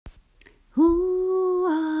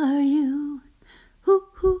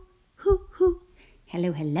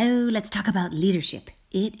Hello, hello. Let's talk about leadership.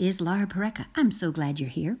 It is Laura Pareca. I'm so glad you're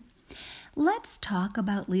here. Let's talk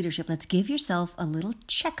about leadership. Let's give yourself a little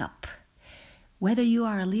checkup. Whether you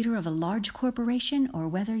are a leader of a large corporation or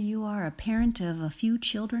whether you are a parent of a few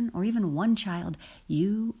children or even one child,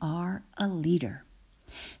 you are a leader.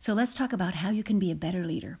 So let's talk about how you can be a better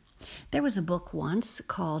leader. There was a book once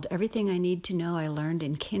called Everything I Need to Know I Learned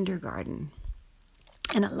in Kindergarten.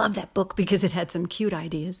 And I love that book because it had some cute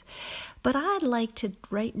ideas. But I'd like to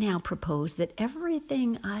right now propose that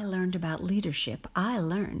everything I learned about leadership, I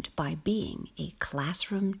learned by being a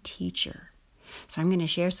classroom teacher. So I'm going to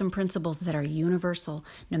share some principles that are universal,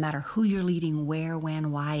 no matter who you're leading, where,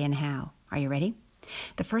 when, why, and how. Are you ready?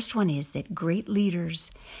 The first one is that great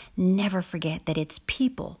leaders never forget that it's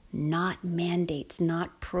people, not mandates,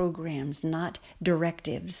 not programs, not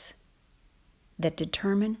directives, that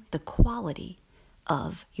determine the quality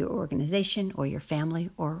of your organization or your family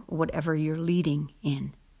or whatever you're leading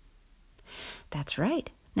in. That's right.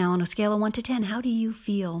 Now, on a scale of 1 to 10, how do you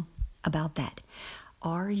feel about that?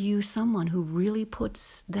 Are you someone who really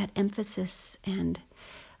puts that emphasis and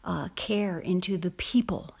care into the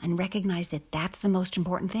people and recognize that that's the most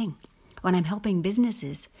important thing? When I'm helping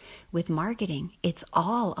businesses with marketing, it's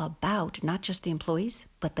all about not just the employees,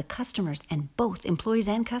 but the customers, and both employees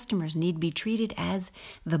and customers need to be treated as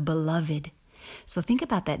the beloved. So think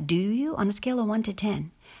about that. Do you, on a scale of 1 to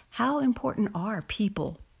 10, how important are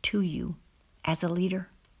people to you as a leader?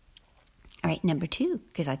 All right, number 2,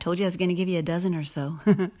 because I told you I was going to give you a dozen or so.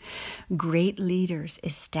 Great leaders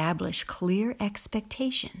establish clear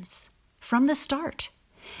expectations from the start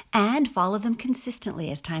and follow them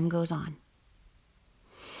consistently as time goes on.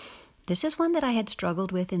 This is one that I had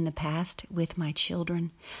struggled with in the past with my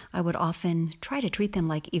children. I would often try to treat them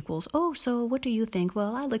like equals. Oh, so what do you think?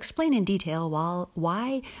 Well, I'll explain in detail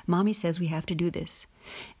why Mommy says we have to do this.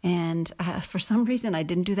 And for some reason, I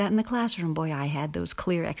didn't do that in the classroom. Boy, I had those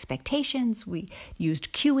clear expectations. We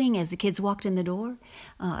used cueing as the kids walked in the door.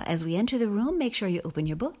 As we enter the room, make sure you open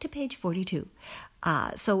your book to page 42.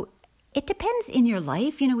 So it depends in your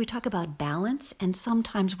life. You know, we talk about balance, and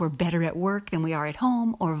sometimes we're better at work than we are at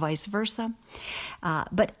home, or vice versa.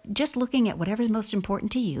 But just looking at whatever is most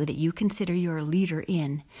important to you that you consider you're a leader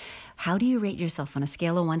in, how do you rate yourself on a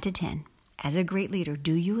scale of 1 to 10? As a great leader,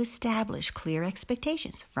 do you establish clear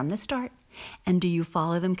expectations from the start, and do you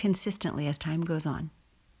follow them consistently as time goes on?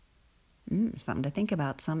 Something to think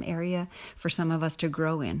about, some area for some of us to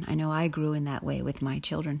grow in. I know I grew in that way with my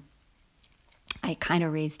children. I kind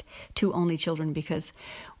of raised 2 only children because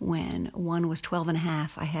when one was 12 and a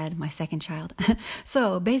half, I had my second child.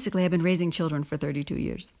 So basically, I've been raising children for 32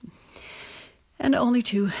 years. And only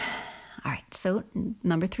 2. All right, so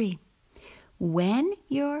number 3. When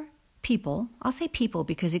your people, I'll say people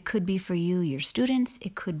because it could be for you, your students,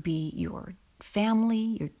 it could be your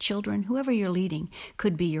family, your children, whoever you're leading,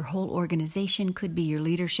 could be your whole organization, could be your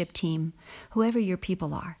leadership team, whoever your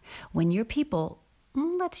people are. When your people,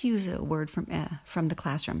 let's use a word from the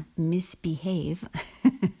classroom, misbehave.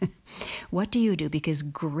 What do you do? Because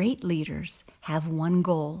great leaders have one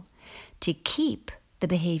goal: to keep the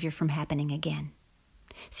behavior from happening again.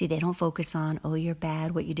 See, they don't focus on, oh, you're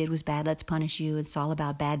bad, what you did was bad, let's punish you. It's all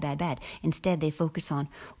about bad, bad, bad. Instead, they focus on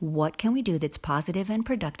what can we do that's positive and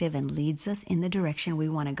productive and leads us in the direction we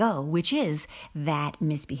want to go, which is that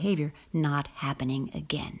misbehavior not happening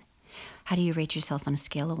again. How do you rate yourself on a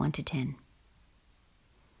scale of 1 to 10?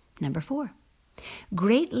 Number 4,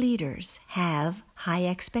 great leaders have high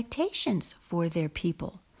expectations for their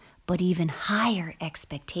people, but even higher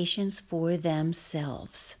expectations for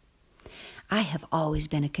themselves. I have always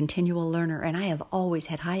been a continual learner, and I have always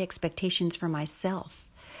had high expectations for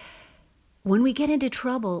myself. When we get into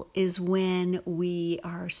trouble is when we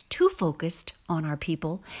are too focused on our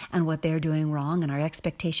people and what they're doing wrong and our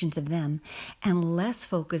expectations of them, and less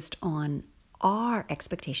focused on our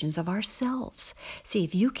expectations of ourselves. See,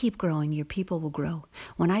 if you keep growing, your people will grow.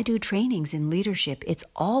 When I do trainings in leadership, it's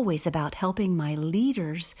always about helping my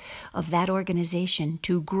leaders of that organization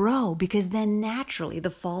to grow, because then naturally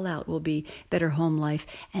the fallout will be better home life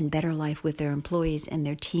and better life with their employees and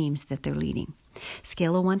their teams that they're leading.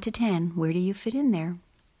 Scale of 1 to 10, where do you fit in there?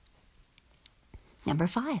 Number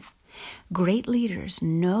 5, great leaders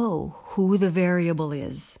know who the variable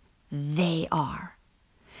is. They are.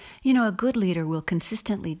 You know, a good leader will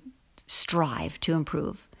consistently strive to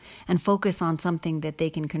improve and focus on something that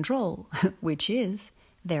they can control, which is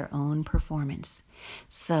their own performance.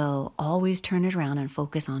 So always turn it around and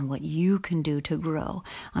focus on what you can do to grow.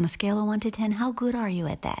 On a scale of 1 to 10, how good are you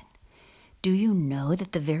at that? Do you know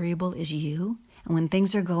that the variable is you And when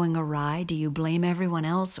things are going awry, do you blame everyone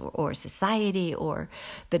else or society or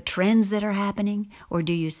the trends that are happening? Or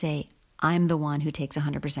do you say, I'm the one who takes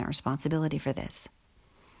 100% responsibility for this?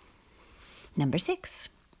 Number 6,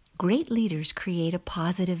 great leaders create a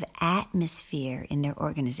positive atmosphere in their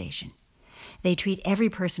organization. They treat every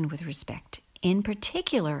person with respect. In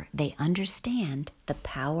particular, they understand the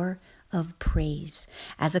power of praise.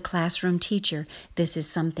 As a classroom teacher, this is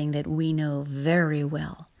something that we know very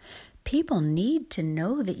well. People need to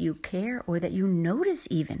know that you care or that you notice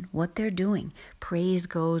even what they're doing. Praise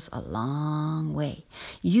goes a long way.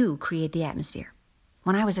 You create the atmosphere.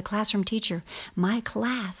 When I was a classroom teacher, my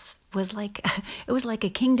class was like a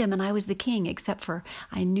kingdom and I was the king, except for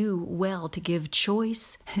I knew well to give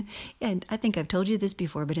choice. And I think I've told you this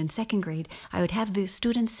before, but in second grade, I would have the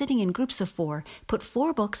students sitting in groups of 4, put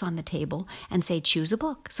 4 books on the table and say, choose a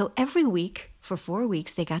book. So every week, for 4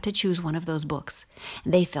 weeks, they got to choose one of those books.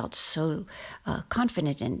 And they felt so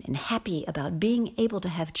confident and happy about being able to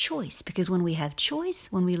have choice, because when we have choice,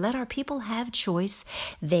 when we let our people have choice,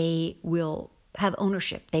 they will have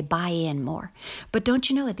ownership. They buy in more. But don't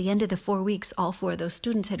you know, at the end of the 4 weeks, all 4 of those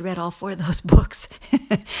students had read all 4 of those books.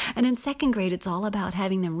 And in second grade, it's all about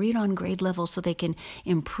having them read on grade level so they can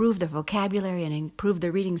improve their vocabulary and improve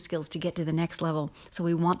their reading skills to get to the next level. So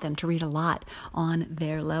we want them to read a lot on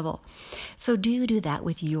their level. So do you do that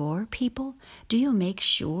with your people? Do you make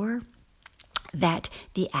sure that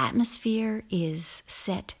the atmosphere is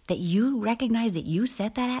set, that you recognize that you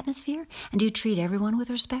set that atmosphere? And do you treat everyone with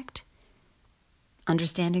respect?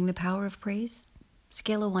 Understanding the power of praise?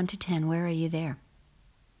 Scale of 1 to 10, where are you there?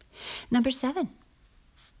 Number 7.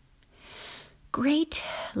 Great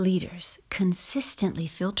leaders consistently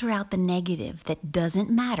filter out the negative that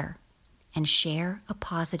doesn't matter and share a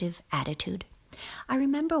positive attitude. I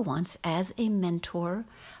remember once as a mentor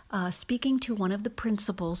speaking to one of the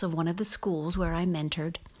principals of one of the schools where I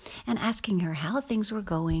mentored and asking her how things were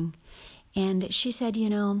going. And she said,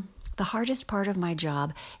 the hardest part of my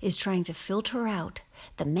job is trying to filter out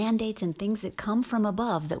the mandates and things that come from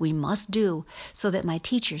above that we must do so that my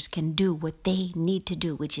teachers can do what they need to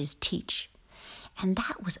do, which is teach. And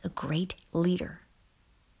that was a great leader.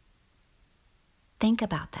 Think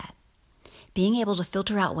about that. Being able to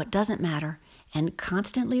filter out what doesn't matter and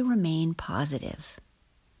constantly remain positive.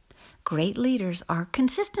 Great leaders are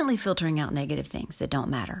consistently filtering out negative things that don't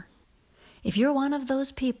matter. If you're one of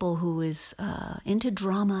those people who is into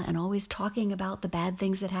drama and always talking about the bad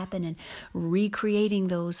things that happen and recreating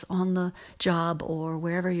those on the job or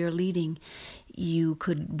wherever you're leading, you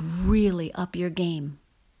could really up your game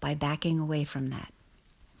by backing away from that.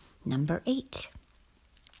 Number 8.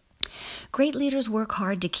 Great leaders work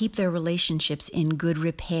hard to keep their relationships in good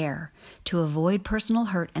repair, to avoid personal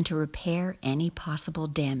hurt and to repair any possible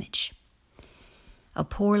damage. A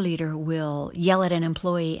poor leader will yell at an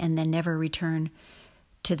employee and then never return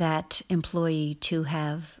to that employee to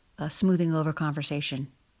have a smoothing over conversation,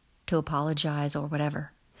 to apologize or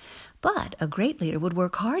whatever. But a great leader would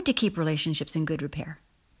work hard to keep relationships in good repair.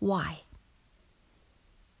 Why?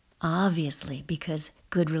 Obviously, because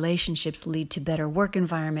good relationships lead to better work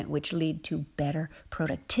environment, which lead to better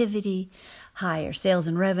productivity, higher sales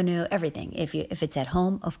and revenue, everything. If it's at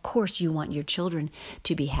home, of course you want your children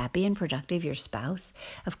to be happy and productive, your spouse.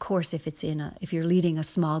 Of course, if you're leading a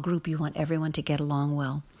small group, you want everyone to get along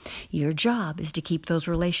well. Your job is to keep those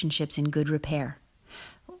relationships in good repair.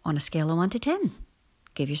 On a scale of 1 to 10,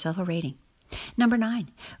 give yourself a rating. Number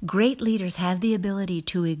 9, great leaders have the ability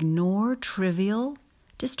to ignore trivial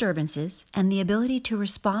disturbances and the ability to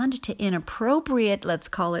respond to inappropriate, let's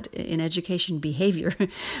call it in education, behavior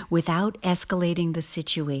without escalating the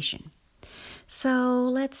situation. So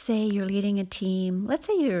let's say you're leading a team. Let's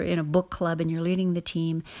say you're in a book club and you're leading the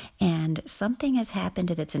team and something has happened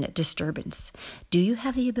that's a disturbance. Do you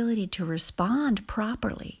have the ability to respond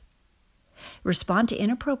properly? Respond to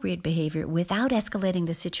inappropriate behavior without escalating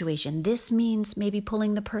the situation. This means maybe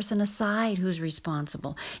pulling the person aside who's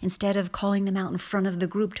responsible instead of calling them out in front of the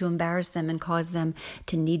group to embarrass them and cause them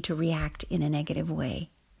to need to react in a negative way.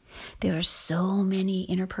 There are so many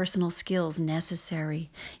interpersonal skills necessary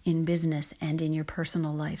in business and in your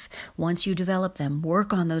personal life. Once you develop them,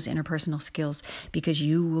 work on those interpersonal skills because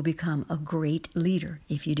you will become a great leader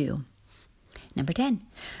if you do. Number 10,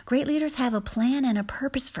 great leaders have a plan and a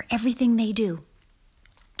purpose for everything they do.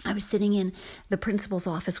 I was sitting in the principal's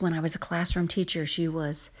office when I was a classroom teacher. She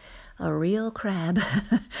was a real crab.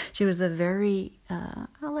 She was a very,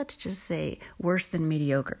 let's just say, worse than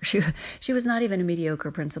mediocre. She was not even a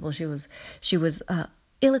mediocre principal. She was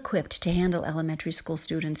ill-equipped to handle elementary school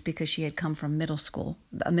students because she had come from a middle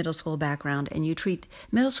school background, and you treat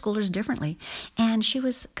middle schoolers differently. And she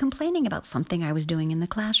was complaining about something I was doing in the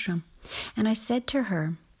classroom. And I said to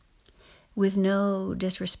her, with no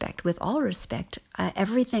disrespect, with all respect,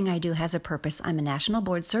 everything I do has a purpose. I'm a national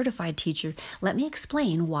board certified teacher. Let me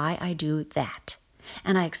explain why I do that.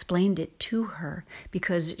 And I explained it to her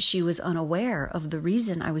because she was unaware of the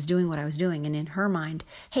reason I was doing what I was doing. And in her mind,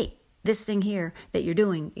 hey, this thing here that you're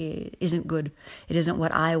doing isn't good. It isn't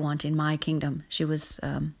what I want in my kingdom. She was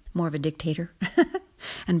more of a dictator.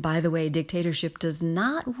 And by the way, dictatorship does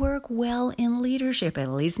not work well in leadership, at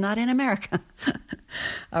least not in America.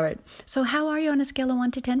 All right. So how are you on a scale of 1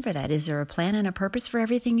 to 10 for that? Is there a plan and a purpose for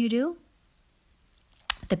everything you do?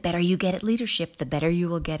 The better you get at leadership, the better you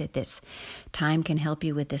will get at this. Time can help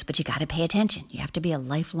you with this, but you got to pay attention. You have to be a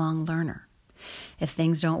lifelong learner. If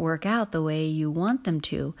things don't work out the way you want them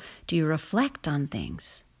to, do you reflect on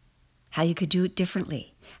things? How you could do it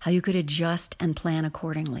differently? How you could adjust and plan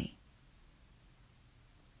accordingly?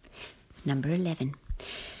 Number 11.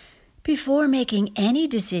 Before making any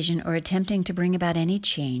decision or attempting to bring about any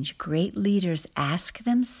change, great leaders ask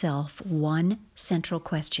themselves one central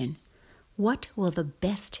question. What will the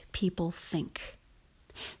best people think?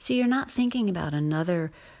 So you're not thinking about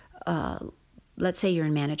another, let's say you're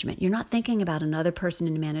in management. You're not thinking about another person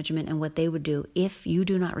in management and what they would do if you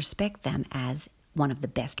do not respect them as one of the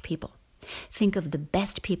best people. Think of the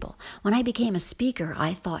best people. When I became a speaker,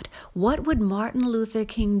 I thought, what would Martin Luther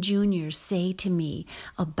King Jr. say to me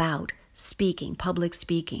about speaking, public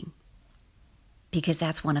speaking? Because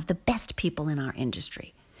that's one of the best people in our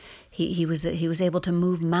industry. He was able to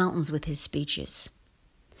move mountains with his speeches.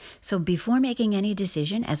 So before making any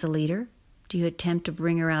decision as a leader, do you attempt to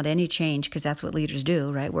bring around any change? Because that's what leaders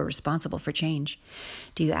do, right? We're responsible for change.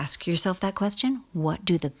 Do you ask yourself that question? What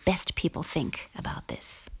do the best people think about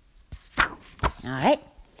this? All right.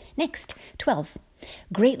 Next, 12.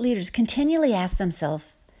 Great leaders continually ask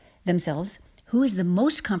themselves, who is the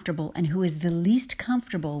most comfortable and who is the least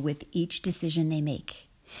comfortable with each decision they make.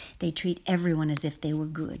 They treat everyone as if they were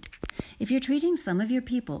good. If you're treating some of your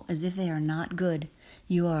people as if they are not good,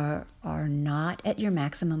 you are not at your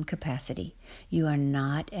maximum capacity. You are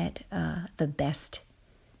not at the best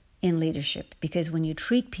in leadership, because when you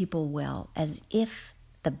treat people well, as if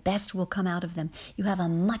the best will come out of them, you have a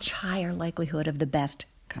much higher likelihood of the best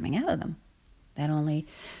coming out of them. That only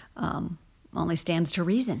stands to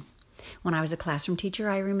reason. When I was a classroom teacher,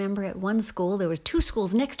 I remember at one school, there was 2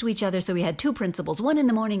 schools next to each other, so we had 2 principals, one in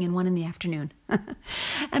the morning and one in the afternoon.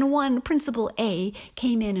 And one, Principal A,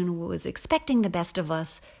 came in and was expecting the best of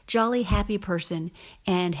us, jolly, happy person,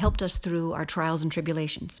 and helped us through our trials and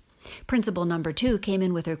tribulations. Principal number 2 came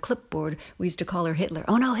in with her clipboard. We used to call her Hitler.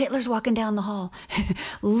 Oh no, Hitler's walking down the hall,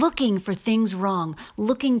 looking for things wrong,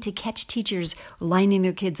 looking to catch teachers lining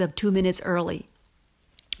their kids up 2 minutes early,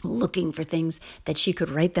 looking for things that she could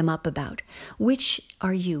write them up about. Which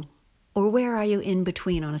are you? Or where are you in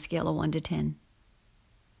between on a scale of 1 to 10?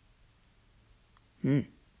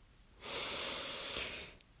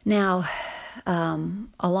 Now,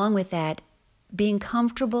 along with that, being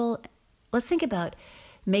comfortable, let's think about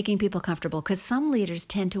making people comfortable, because some leaders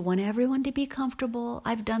tend to want everyone to be comfortable.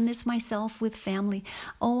 I've done this myself with family.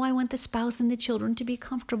 Oh, I want the spouse and the children to be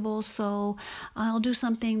comfortable, so I'll do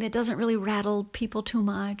something that doesn't really rattle people too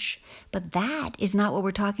much. But that is not what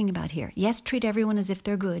we're talking about here. Yes, treat everyone as if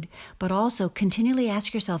they're good, but also continually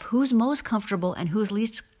ask yourself who's most comfortable and who's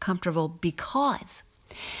least comfortable, because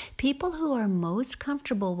people who are most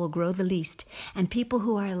comfortable will grow the least, and people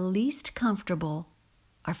who are least comfortable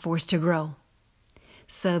are forced to grow.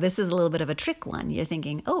 So this is a little bit of a trick one. You're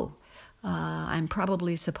thinking, I'm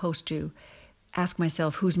probably supposed to ask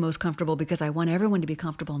myself who's most comfortable because I want everyone to be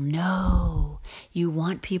comfortable. No, you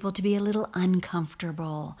want people to be a little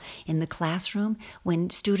uncomfortable. In the classroom, when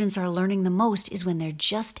students are learning the most is when they're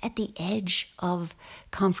just at the edge of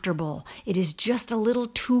comfortable. It is just a little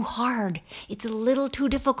too hard. It's a little too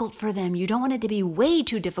difficult for them. You don't want it to be way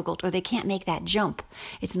too difficult or they can't make that jump.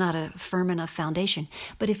 It's not a firm enough foundation.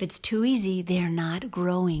 But if it's too easy, they're not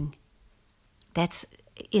growing. That's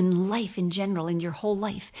in life in general, in your whole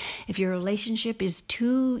life. If your relationship is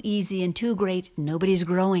too easy and too great, nobody's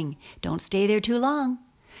growing. Don't stay there too long.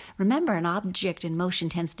 Remember, an object in motion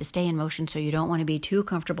tends to stay in motion, so you don't want to be too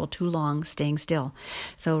comfortable too long staying still.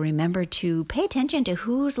 So remember to pay attention to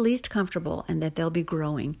who's least comfortable and that they'll be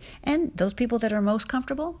growing. And those people that are most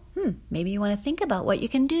comfortable, maybe you want to think about what you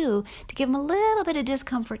can do to give them a little bit of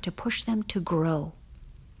discomfort to push them to grow.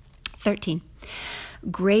 13.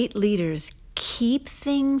 Great leaders keep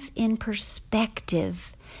things in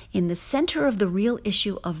perspective in the center of the real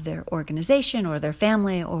issue of their organization or their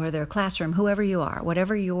family or their classroom, whoever you are,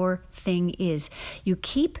 whatever your thing is, you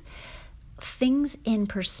keep things in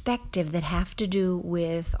perspective that have to do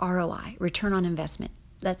with ROI, return on investment.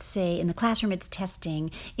 Let's say in the classroom it's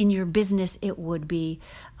testing. In your business it would be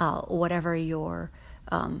whatever your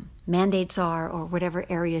mandates are, or whatever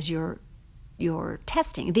areas you're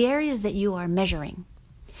testing, the areas that you are measuring.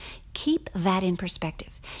 Keep that in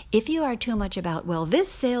perspective. If you are too much about, well, this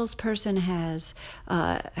salesperson has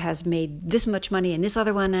made this much money and this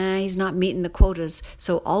other one, he's not meeting the quotas,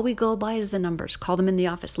 so all we go by is the numbers. Call them in the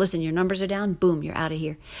office. Listen, your numbers are down. Boom, you're out of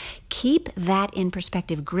here. Keep that in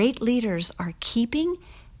perspective. Great leaders are keeping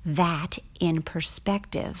that in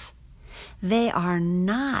perspective. They are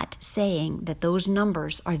not saying that those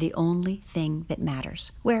numbers are the only thing that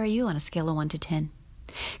matters. Where are you on a scale of 1 to 10?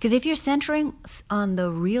 Because if you're centering on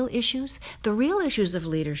the real issues of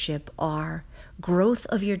leadership are growth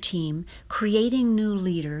of your team, creating new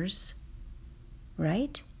leaders,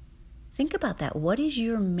 right? Think about that. What is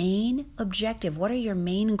your main objective? What are your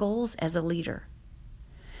main goals as a leader?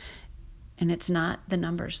 And it's not the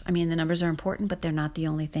numbers. I mean, the numbers are important, but they're not the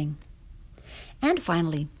only thing. And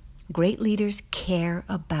finally, great leaders care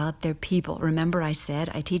about their people. Remember I said,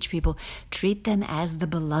 I teach people, treat them as the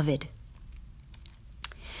beloved.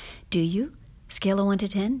 Do you? Scale of 1 to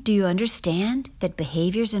 10? Do you understand that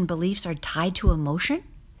behaviors and beliefs are tied to emotion?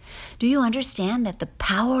 Do you understand that the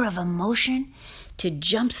power of emotion to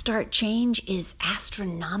jumpstart change is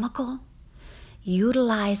astronomical?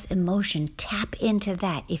 Utilize emotion. Tap into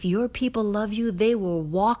that. If your people love you, they will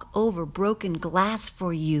walk over broken glass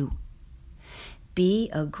for you. Be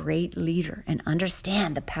a great leader and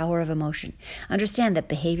understand the power of emotion. Understand that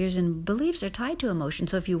behaviors and beliefs are tied to emotion.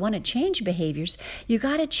 So if you want to change behaviors, you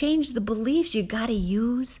got to change the beliefs. You got to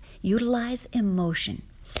utilize emotion.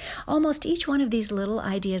 Almost each one of these little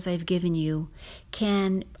ideas I've given you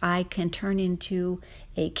I can turn into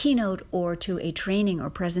a keynote or to a training or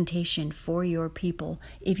presentation for your people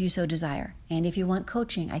if you so desire. And if you want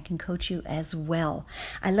coaching, I can coach you as well.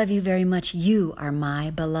 I love you very much. You are my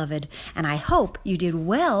beloved. And I hope you did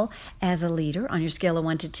well as a leader on your scale of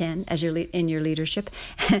 1 to 10 as you're in your leadership.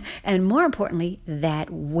 And more importantly, that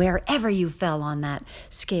wherever you fell on that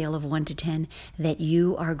scale of 1 to 10, that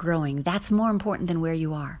you are growing. That's more important than where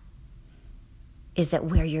you are, is that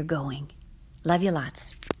where you're going. Love you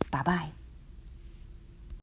lots. Bye-bye.